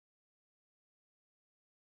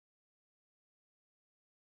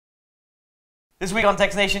This week on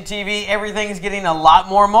txtNationTV, everything's getting a lot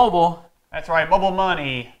more mobile. That's right, mobile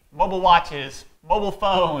money, mobile watches, mobile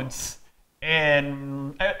phones,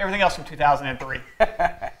 and everything else from 2003.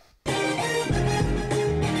 Hi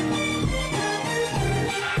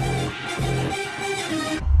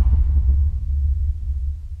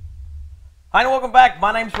and welcome back.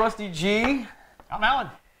 My name's Rusty G. I'm Alan.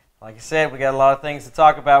 Like I said, we got a lot of things to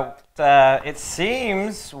talk about. It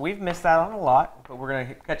seems we've missed out on a lot, but we're going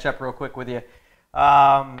to catch up real quick with you.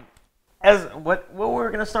 As what we're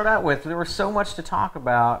going to start out with, there was so much to talk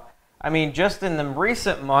about. I mean, just in the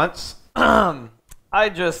recent months, I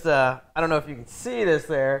don't know if you can see this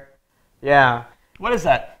there. Yeah. What is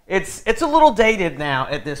that? It's a little dated now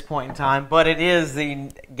at this point in time, but it is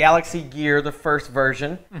the Galaxy Gear, the first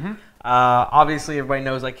version. Mm-hmm. Obviously, everybody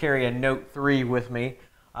knows I carry a Note 3 with me,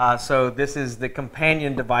 so this is the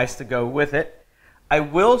companion device to go with it. I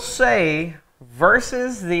will say,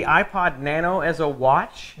 versus the iPod Nano as a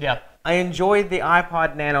watch, yeah, I enjoyed the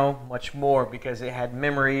iPod Nano much more because it had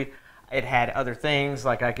memory, it had other things,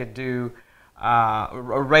 like I could do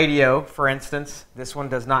a radio, for instance. This one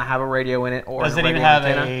does not have a radio in it. Or does it even have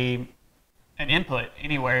an input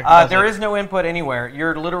anywhere? There is no input anywhere.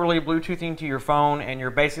 You're literally Bluetoothing to your phone, and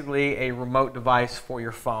you're basically a remote device for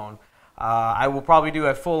your phone. I will probably do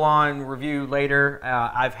a full-on review later.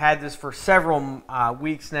 I've had this for several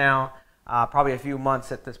weeks now, probably a few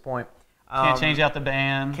months at this point. Can't change out the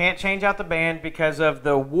band. Can't change out the band because of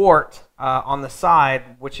the wart on the side,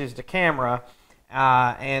 which is the camera.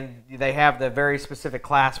 And they have the very specific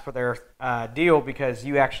class for their deal because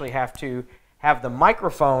you actually have to have the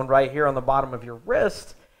microphone right here on the bottom of your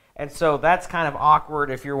wrist. And so that's kind of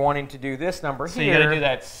awkward if you're wanting to do this number here. So you got to do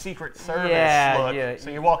that Secret Service look. Yeah.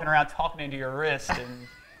 So you're walking around talking into your wrist. And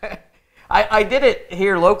I did it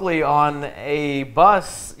here locally on a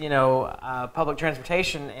bus, public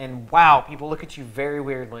transportation, and wow, people look at you very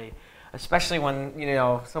weirdly, especially when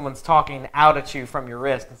someone's talking out at you from your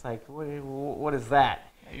wrist. It's like, what is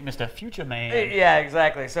that? You missed a future man. Yeah,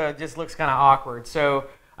 exactly. So it just looks kind of awkward. So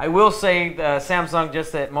I will say Samsung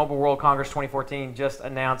just at Mobile World Congress 2014 just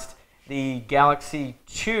announced the Galaxy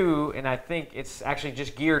 2, and I think it's actually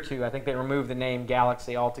just Gear 2. I think they removed the name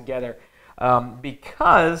Galaxy altogether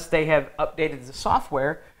because they have updated the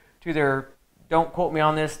software to their, don't quote me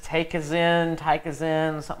on this, Taikizen,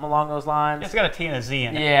 something along those lines. It's got a T and a Z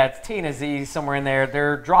in it. Yeah, it's T and a Z somewhere in there.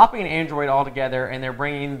 They're dropping Android altogether, and they're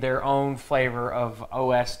bringing their own flavor of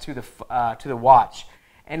OS to the watch.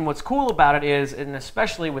 And what's cool about it is, and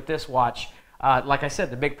especially with this watch, like I said,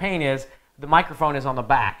 the big pain is the microphone is on the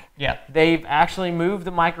back. Yeah. They've actually moved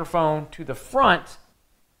the microphone to the front,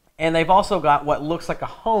 and they've also got what looks like a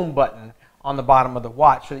home button on the bottom of the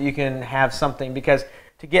watch so that you can have something, because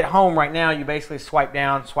to get home right now, you basically swipe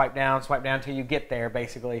down until you get there,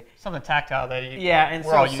 basically. Something tactile that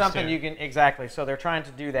we're all used something to. You can, exactly. So they're trying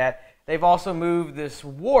to do that. They've also moved this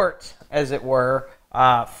wart, as it were,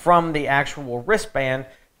 from the actual wristband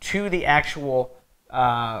to the actual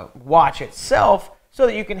watch itself, so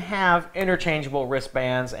that you can have interchangeable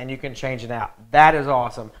wristbands and you can change it out. That is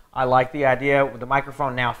awesome. I like the idea with the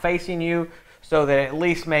microphone now facing you, so that at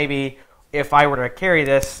least maybe if I were to carry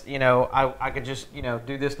this, I could just,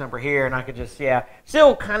 do this number here, and I could just,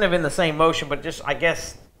 still kind of in the same motion, but just, I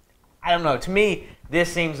guess, I don't know. To me, this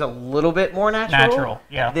seems a little bit more natural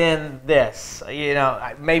than this.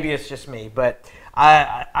 Maybe it's just me, but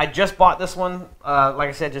I just bought this one, like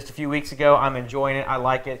I said, just a few weeks ago. I'm enjoying it. I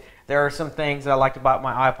like it. There are some things that I liked about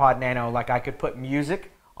my iPod Nano, like I could put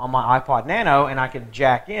music on my iPod Nano, and I could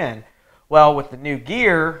jack in. Well, with the new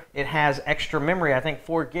Gear, it has extra memory, I think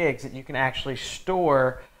 4 gigs, that you can actually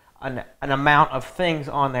store an amount of things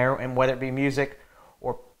on there, and whether it be music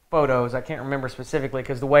or photos, I can't remember specifically,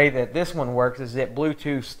 because the way that this one works is it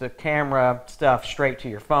Bluetooths the camera stuff straight to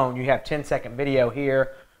your phone. You have 10-second video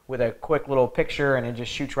here with a quick little picture, and it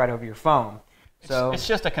just shoots right over your phone. So it's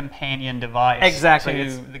just a companion device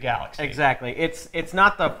to the Galaxy. Exactly. It's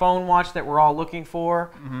not the phone watch that we're all looking for.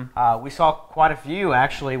 Mm-hmm. We saw quite a few,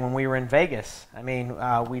 actually, when we were in Vegas. I mean,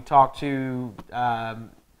 we talked to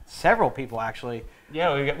several people, actually.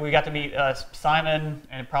 Yeah, we got to meet Simon,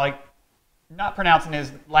 and probably not pronouncing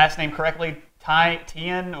his last name correctly,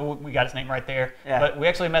 Tien. Oh, we got his name right there. Yeah. But we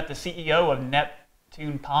actually met the CEO of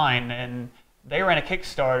Neptune Pine, and they ran a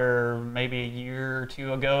Kickstarter maybe a year or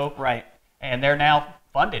two ago. Right. And they're now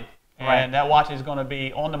funded. And that watch is going to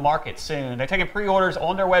be on the market soon. They're taking pre-orders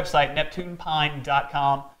on their website,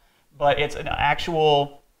 neptunepine.com. But it's an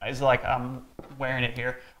actual, it's like I'm wearing it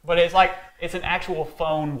here, but it's an actual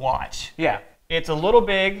phone watch. Yeah. It's a little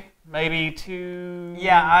big maybe 2.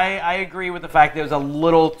 Yeah, I agree with the fact that it was a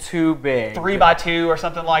little too big. 3x2 or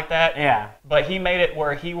something like that. Yeah. But he made it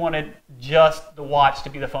where he wanted just the watch to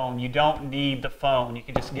be the phone. You don't need the phone. You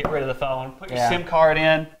can just get rid of the phone, put your SIM card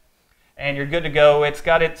in, and you're good to go. It's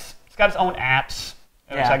got its own apps,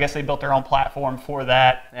 which I guess they built their own platform for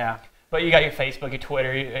that. Yeah. But you got your Facebook, your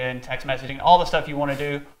Twitter, and text messaging, all the stuff you want to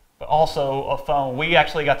do, but also a phone. We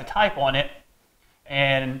actually got to type on it,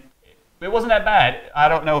 and it wasn't that bad. I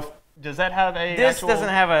don't know if does that have a This doesn't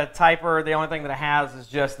have a typer. The only thing that it has is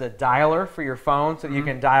just the dialer for your phone, so you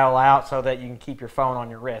can dial out so that you can keep your phone on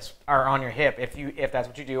your wrist or on your hip if that's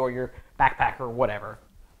what you do, or your backpack or whatever.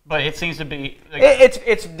 But it seems to be like,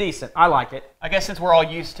 it's decent. I like it. I guess since we're all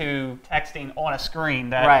used to texting on a screen,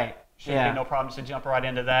 that shouldn't be no problem to jump right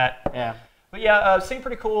into that. Yeah. But yeah, seemed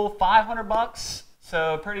pretty cool. $500,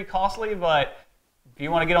 so pretty costly. But if you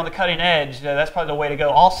want to get on the cutting edge, that's probably the way to go.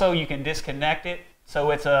 Also, you can disconnect it, so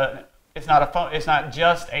it's not a phone. It's not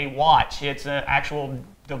just a watch. It's an actual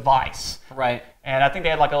device. Right. And I think they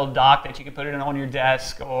had like a little dock that you could put it on your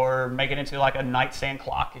desk or make it into like a nightstand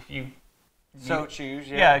clock if you choose.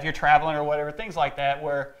 Yeah, if you're traveling or whatever, things like that.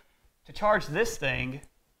 Where to charge this thing.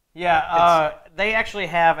 Yeah, they actually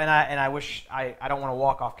have, and I wish I don't want to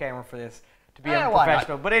walk off camera for this to be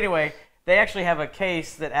unprofessional, but anyway, they actually have a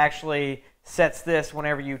case that actually sets this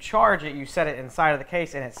whenever you charge it. You set it inside of the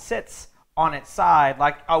case, and it sits on its side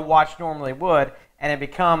like a watch normally would, and it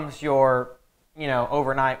becomes your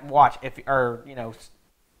overnight watch or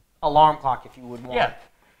alarm clock if you would want. Yeah.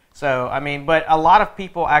 So I mean, but a lot of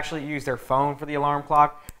people actually use their phone for the alarm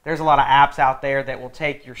clock. There's a lot of apps out there that will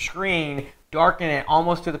take your screen, darken it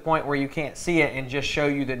almost to the point where you can't see it, and just show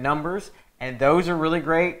you the numbers. And those are really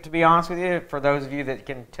great, to be honest with you, for those of you that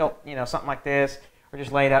can tilt, something like this, or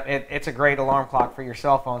just lay it up. It's a great alarm clock for your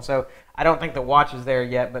cell phone. So I don't think the watch is there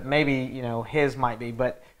yet, but maybe his might be.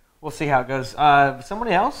 But we'll see how it goes.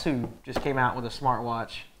 Somebody else who just came out with a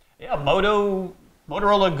smartwatch. Yeah,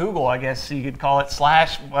 Motorola Google, I guess you could call it, /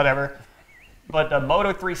 whatever. But the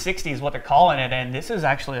Moto 360 is what they're calling it, and this is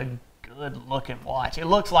actually a good-looking watch. It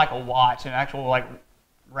looks like a watch, an actual like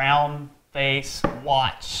round face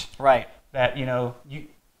watch. Right. That it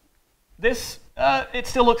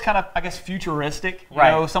still looks kind of, I guess, futuristic.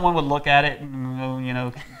 Right. Someone would look at it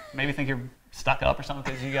and maybe think you're stuck up or something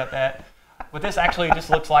because you got that. But this actually just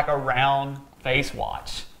looks like a round face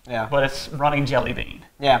watch. Yeah. But it's running Jelly Bean.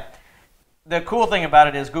 Yeah. The cool thing about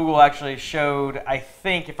it is Google actually showed, I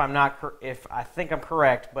think I'm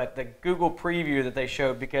correct, but the Google preview that they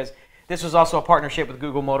showed, because this was also a partnership with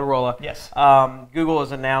Google Motorola. Yes. Google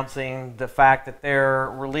is announcing the fact that they're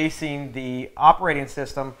releasing the operating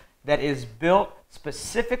system that is built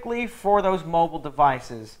specifically for those mobile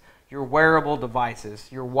devices, your wearable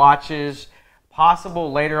devices, your watches,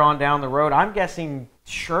 possible later on down the road. I'm guessing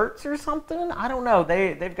shirts or something. I don't know.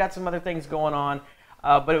 They've got some other things going on.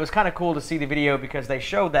 But it was kind of cool to see the video because they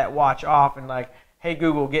showed that watch off and like, hey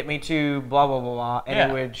Google, get me to blah blah blah blah, and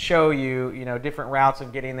it would show you different routes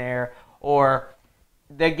of getting there. Or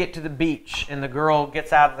they get to the beach and the girl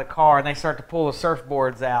gets out of the car and they start to pull the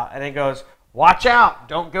surfboards out and it goes, watch out,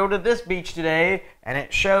 don't go to this beach today, and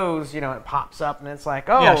it shows, it pops up and it's like,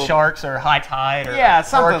 oh, sharks or high tide or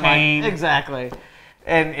something hurricane. Like exactly.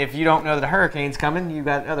 And if you don't know that a hurricane's coming, you've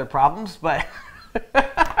got other problems, but.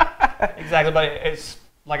 Exactly, but it's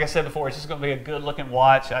like I said before, it's just going to be a good-looking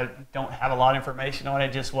watch. I don't have a lot of information on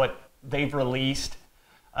it, just what they've released.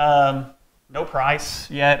 No price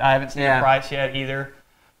yet. I haven't seen the price yet either.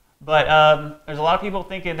 But there's a lot of people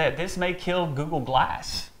thinking that this may kill Google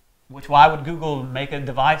Glass. Which, why would Google make a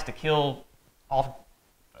device to kill off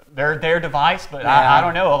their device? But I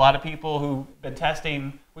don't know. A lot of people who've been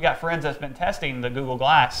testing, we got friends that's been testing the Google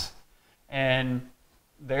Glass, and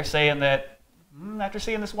they're saying that after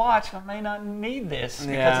seeing this watch, I may not need this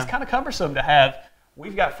because it's kind of cumbersome to have.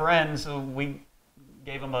 We've got friends, we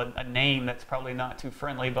gave them a name that's probably not too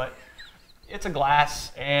friendly, but it's a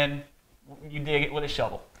glass, and you dig it with a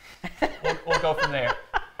shovel. We'll go from there.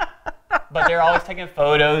 But they're always taking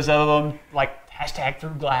photos of them, like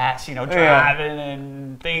 #ThroughGlass, driving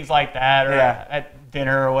and things like that, or at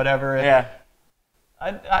dinner or whatever. Yeah.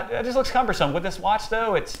 It just looks cumbersome. With this watch,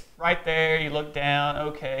 though, it's right there. You look down.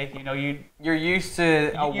 Okay, you're used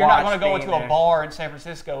to. You're not going to go into a bar in San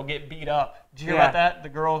Francisco and get beat up. Did you hear about that? The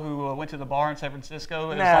girl who went to the bar in San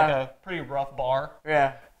Francisco. It was like a pretty rough bar.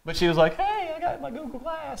 Yeah. But she was like, "Hey, I got my Google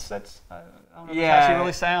Glass." That's I don't know how she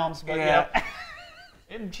really sounds, but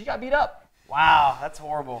and she got beat up. Wow, that's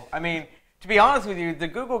horrible. I mean, to be honest with you, the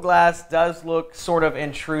Google Glass does look sort of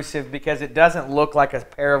intrusive because it doesn't look like a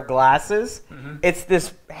pair of glasses. Mm-hmm. It's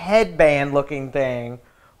this headband-looking thing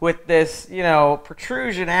with this,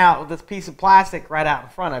 protrusion out with this piece of plastic right out in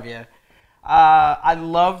front of you. I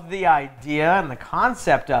loved the idea and the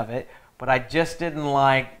concept of it, but I just didn't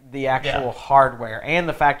like the actual hardware and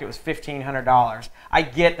the fact it was $1,500. I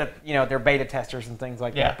get that, they're beta testers and things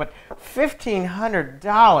like that, but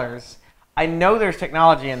 $1,500, I know there's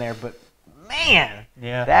technology in there, but man,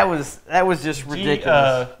 that was just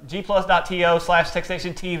ridiculous.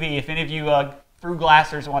 gplus.to/txtNationTV. If any of you through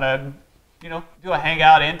glassers want to, do a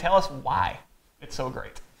hangout and tell us why it's so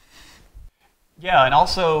great. Yeah, and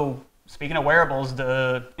also speaking of wearables,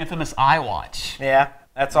 the infamous iWatch. Yeah,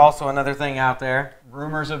 that's also another thing out there.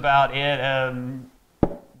 Rumors about it,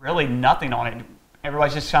 really nothing on it.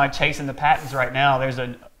 Everybody's just kind of chasing the patents right now. There's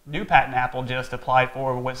a new patent Apple just applied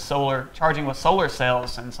for with charging with solar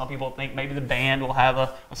cells, and some people think maybe the band will have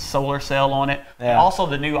a solar cell on it. Yeah. And also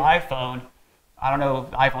the new iPhone, I don't know if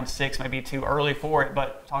the iPhone 6 may be too early for it,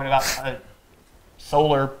 but talking about a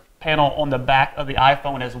solar panel on the back of the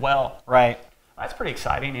iPhone as well. Right. That's pretty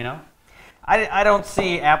exciting, I don't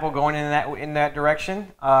see Apple going in that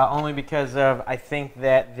direction, only because of I think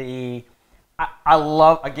that I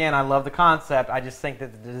love the concept. I just think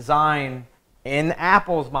that the design, in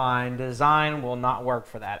Apple's mind, design will not work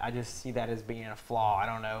for that. I just see that as being a flaw. I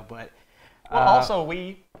don't know, but also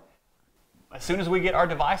as soon as we get our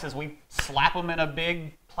devices, we slap them in a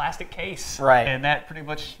big plastic case, right? And that pretty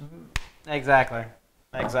much exactly.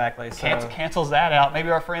 So cancels that out.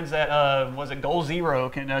 Maybe our friends at Goal Zero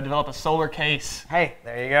can develop a solar case. Hey,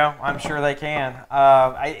 there you go. I'm sure they can.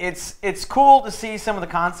 It's cool to see some of the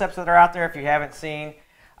concepts that are out there. If you haven't seen,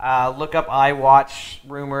 look up iWatch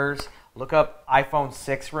rumors. Look up iPhone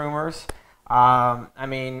 6 rumors.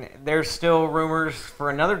 There's still rumors for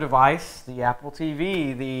another device, the Apple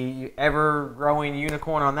TV, the ever-growing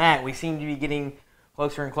unicorn on that. We seem to be getting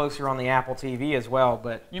closer and closer on the Apple TV as well.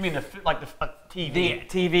 But you mean the TV? The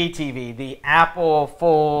TV, the Apple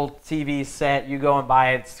full TV set. You go and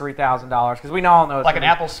buy it, it's $3,000 because we all know it's like an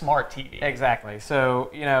Apple Smart TV. Exactly. So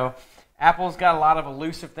Apple's got a lot of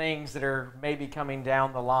elusive things that are maybe coming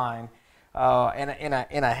down the line. Speaking of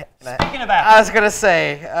Apple, I was gonna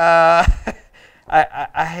say,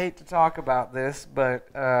 I hate to talk about this, but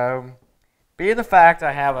being the fact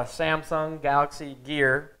I have a Samsung Galaxy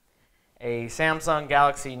Gear, a Samsung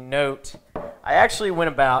Galaxy Note, I actually went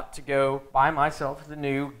about to go buy myself the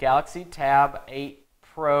new Galaxy Tab 8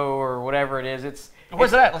 Pro or whatever it is.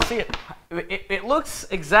 Where's that? Let's see it. It looks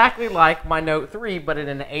exactly like my Note 3, but in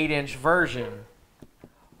an 8-inch version.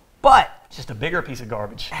 But it's just a bigger piece of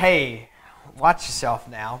garbage. Hey, watch yourself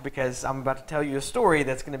now, because I'm about to tell you a story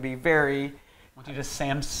that's going to be very... Why don't you just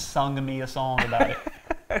Samsung me a song about it?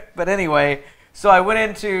 But anyway, so I went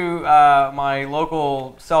into my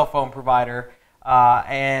local cell phone provider,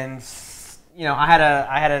 and I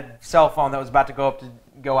had a cell phone that was about to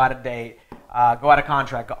go out of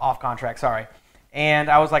contract, sorry. And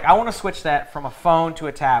I was like, I want to switch that from a phone to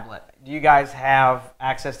a tablet. Do you guys have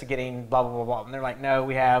access to getting blah, blah, blah, blah? And they're like, no,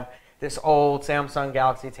 we have this old Samsung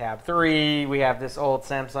Galaxy Tab 3, we have this old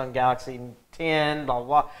Samsung Galaxy 10, blah,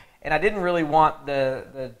 blah, blah. And I didn't really want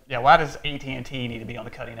the Yeah, why does AT&T need to be on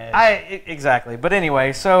the cutting edge? Exactly. But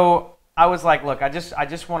anyway, so I was like, look, I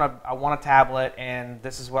want a tablet, and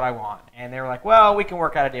this is what I want. And they were like, well, we can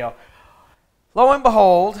work out a deal. Lo and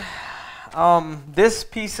behold, this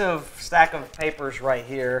piece of stack of papers right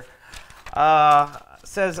here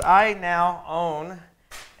says I now own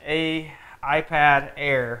a iPad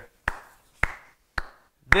Air.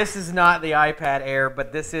 This is not the iPad Air,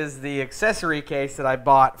 but this is the accessory case that I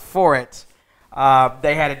bought for it.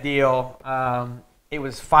 They had a deal. It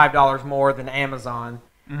was $5 more than Amazon.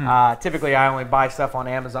 Mm-hmm. Typically, I only buy stuff on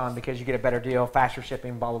Amazon because you get a better deal, faster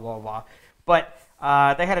shipping, blah, blah, blah, blah. But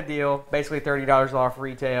they had a deal, basically $30 off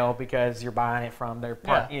retail because you're buying it from their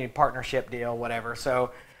partnership deal, whatever.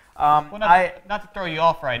 So, well, not to throw you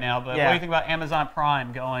off right now, but what do you think about Amazon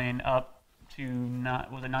Prime going up to,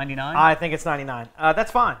 was it $99? I think it's $99.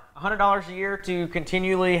 That's fine. $100 a year to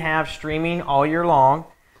continually have streaming all year long.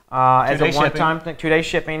 As a one-time thing, 2-day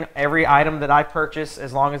shipping. Every item that I purchase,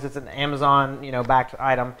 as long as it's an Amazon, backed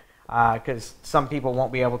item, because some people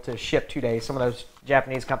won't be able to ship 2 days. Some of those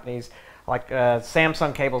Japanese companies, like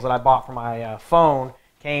Samsung cables that I bought for my phone,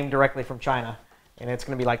 came directly from China, and it's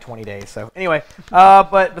going to be like 20 days. So anyway,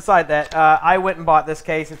 but beside that, I went and bought this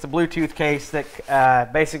case. It's a Bluetooth case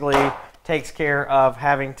that basically takes care of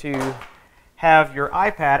having to have your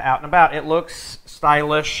iPad out and about. It looks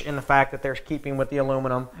stylish in the fact that they're keeping with the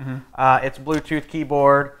aluminum. Mm-hmm. It's a Bluetooth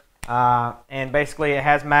keyboard, and basically it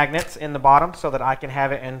has magnets in the bottom so that I can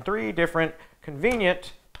have it in 3 different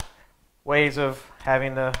convenient ways of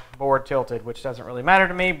having the board tilted, which doesn't really matter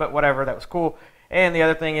to me, but whatever, that was cool. And the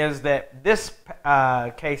other thing is that this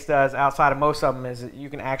case does, outside of most of them, is that you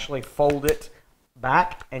can actually fold it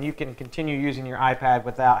back, and you can continue using your iPad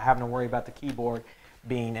without having to worry about the keyboard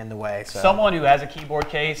being in the way. So. Someone who has a keyboard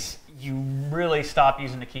case, you really stop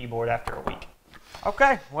using the keyboard after a week.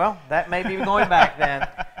 Okay, well, that may be going back then.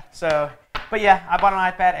 So, but yeah, I bought an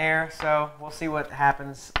iPad Air, so we'll see what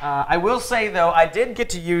happens. I will say, though, I did get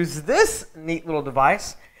to use this neat little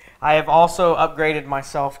device. I have also upgraded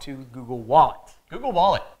myself to Google Wallet. Google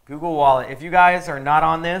Wallet. Google Wallet. If you guys are not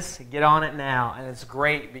on this, get on it now. And it's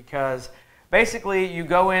great because basically you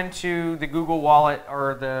go into the Google Wallet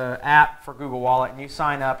or the app for Google Wallet and you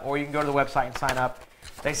sign up, or you can go to the website and sign up.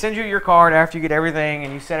 They send you your card after you get everything,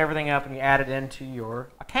 and you set everything up and you add it into your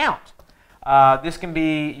account. This can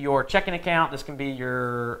be your checking account, this can be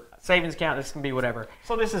your savings account, this can be whatever.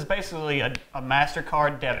 So this is basically a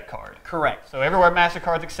MasterCard debit card. Correct. So everywhere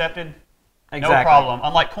MasterCard's accepted, Exactly. no problem.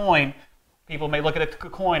 Unlike coin, people may look at a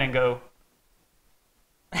coin and go,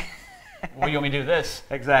 what do you want me to do with this?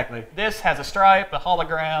 Exactly. This has a stripe, a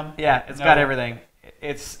hologram. Yeah, it's got everything.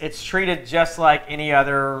 It's treated just like any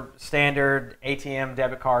other standard ATM,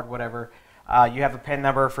 debit card, whatever. You have a PIN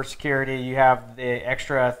number for security. You have the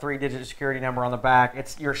extra 3-digit security number on the back.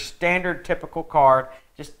 It's your standard typical card.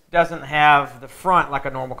 Just doesn't have the front like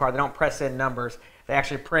a normal card. They don't press in numbers. They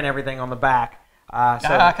actually print everything on the back. So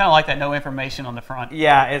I kind of like that, no information on the front.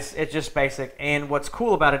 Yeah, it's just basic. And what's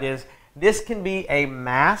cool about it is this can be a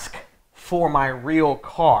mask for my real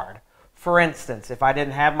card. For instance, if I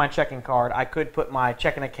didn't have my checking card, I could put my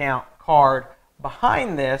checking account card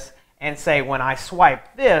behind this and say, when I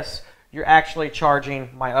swipe this, you're actually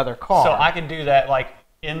charging my other card. So I could do that like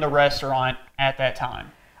in the restaurant at that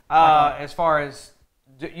time. As far as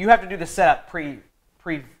you have to do the setup you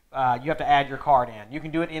have to add your card in. You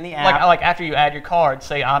can do it in the app. Like after you add your card,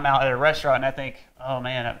 say I'm out at a restaurant and I think, oh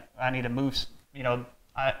man, I need to move. You know,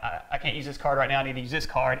 I can't use this card right now. I need to use this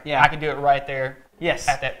card. Yeah. I can do it right there. Yes.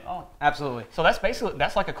 At that. Oh, absolutely. So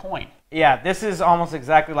that's like a coin. Yeah, this is almost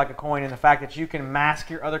exactly like a coin in the fact that you can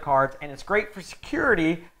mask your other cards, and it's great for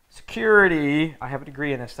security. Security, I have a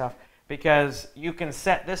degree in this stuff, because you can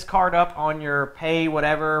set this card up on your pay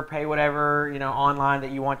whatever, online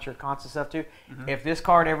that you want your constant stuff to. Mm-hmm. If this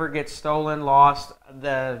card ever gets stolen, lost,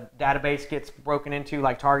 the database gets broken into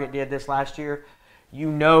like Target did this last year,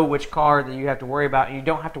 you know which card that you have to worry about, and you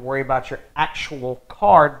don't have to worry about your actual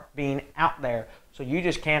card being out there. So you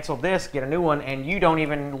just cancel this, get a new one, and you don't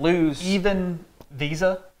even lose. Even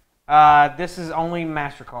Visa? This is only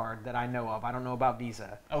MasterCard that I know of. I don't know about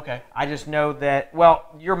Visa. Okay. I just know that, well,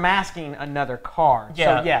 you're masking another card.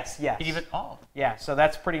 Yeah. So yes. Even, yeah, so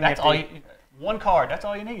that's pretty nifty. All one card, that's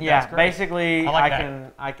all you need. Yeah, that's great. basically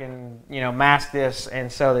I can mask this,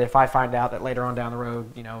 and so that if I find out that later on down the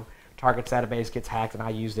road, Target's database gets hacked and I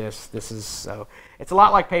use this is so. It's a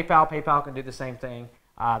lot like PayPal. PayPal can do the same thing.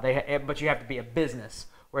 But you have to be a business.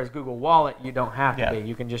 Whereas Google Wallet, you don't have to be.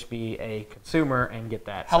 You can just be a consumer and get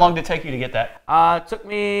that. How long did it take you to get that? It took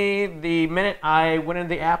me the minute I went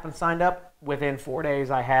into the app and signed up. Within 4 days,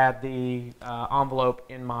 I had the envelope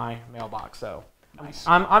in my mailbox. So nice.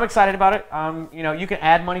 I'm excited about it. You can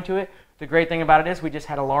add money to it. The great thing about it is we just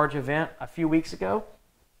had a large event a few weeks ago.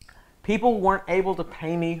 People weren't able to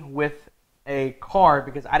pay me with a card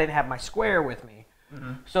because I didn't have my Square with me.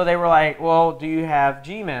 Mm-hmm. So they were like, well, do you have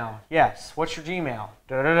Gmail? Yes. What's your Gmail?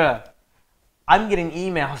 Da-da-da-da. I'm getting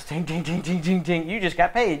emails, ding, ding, ding, ding, ding, ding. You just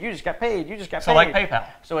got paid. You just got paid. You just got paid. So like PayPal.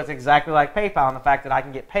 So it's exactly like PayPal in the fact that I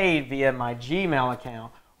can get paid via my Gmail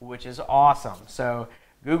account, which is awesome. So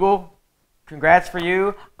Google, congrats for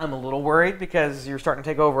you. I'm a little worried because you're starting to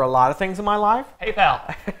take over a lot of things in my life.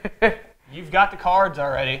 PayPal. You've got the cards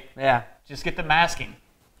already. Yeah. Just get the masking.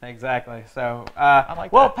 Exactly. So, I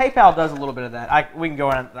like well, that. PayPal does a little bit of that. We can go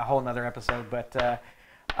on a whole nother episode, but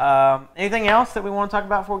anything else that we want to talk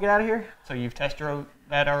about before we get out of here? So you've test drove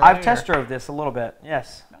that already? I've test drove this a little bit.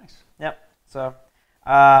 Yes. Nice. Yep. So,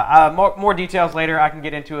 more details later. I can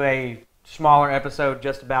get into a smaller episode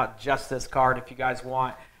just about just this card if you guys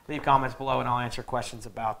want. Leave comments below and I'll answer questions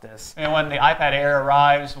about this. And when the iPad Air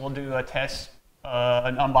arrives, we'll do a test.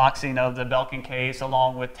 An unboxing of the Belkin case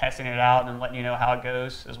along with testing it out and letting you know how it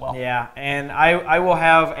goes as well. Yeah, and I will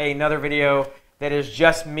have another video that is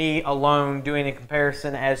just me alone doing a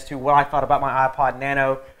comparison as to what I thought about my iPod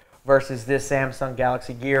Nano versus this Samsung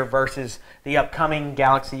Galaxy Gear versus the upcoming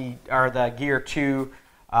Galaxy or the Gear 2.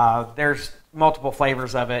 There's multiple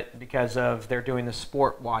flavors of it because of they're doing the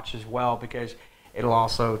sport watch as well because it'll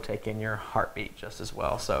also take in your heartbeat just as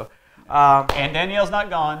well. So. And Danielle's not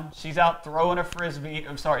gone. She's out throwing a frisbee.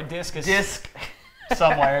 I'm sorry, disc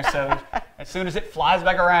somewhere. So as soon as it flies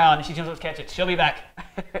back around and she comes up to catch it, she'll be back.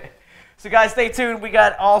 So guys, stay tuned. We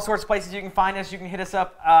got all sorts of places you can find us. You can hit us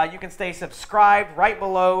up. You can stay subscribed right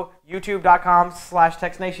below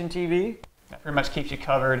youtube.com/txtNationTV. That pretty much keeps you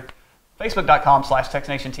covered.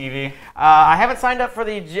 Facebook.com/txtNationTV. I haven't signed up for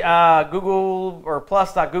the Google or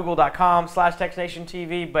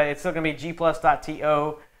plus.google.com/txtNationTV, but it's still going to be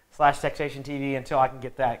gplus.to/txtNationTV until I can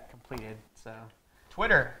get that completed. So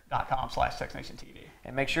Twitter.com/txtNationTV.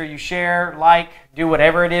 And make sure you share, like, do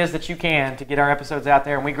whatever it is that you can to get our episodes out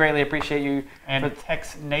there, and we greatly appreciate you. And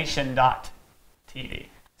txtNation.tv.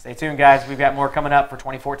 Stay tuned, guys. We've got more coming up for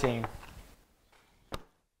 2014.